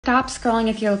Stop scrolling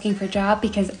if you're looking for a job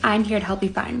because I'm here to help you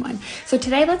find one. So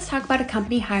today let's talk about a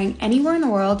company hiring anywhere in the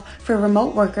world for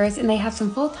remote workers, and they have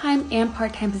some full-time and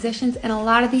part-time positions, and a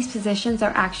lot of these positions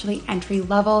are actually entry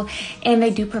level and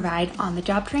they do provide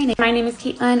on-the-job training. My name is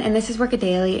Caitlin and this is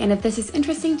Workadaily, and if this is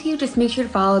interesting to you, just make sure to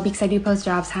follow because I do post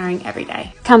jobs hiring every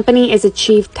day. Company is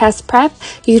Achieve Test Prep.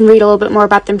 You can read a little bit more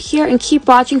about them here and keep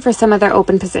watching for some of their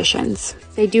open positions.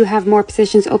 They do have more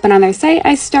positions open on their site.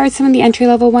 I started some of the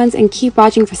entry-level ones and keep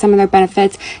watching for some of their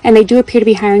benefits, and they do appear to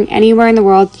be hiring anywhere in the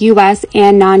world, US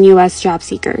and non-US job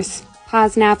seekers.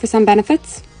 Pause now for some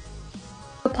benefits.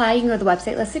 To apply, you can go to the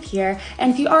website listed here,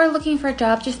 and if you are looking for a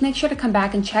job, just make sure to come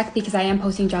back and check because I am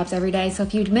posting jobs every day, so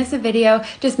if you miss a video,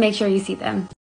 just make sure you see them.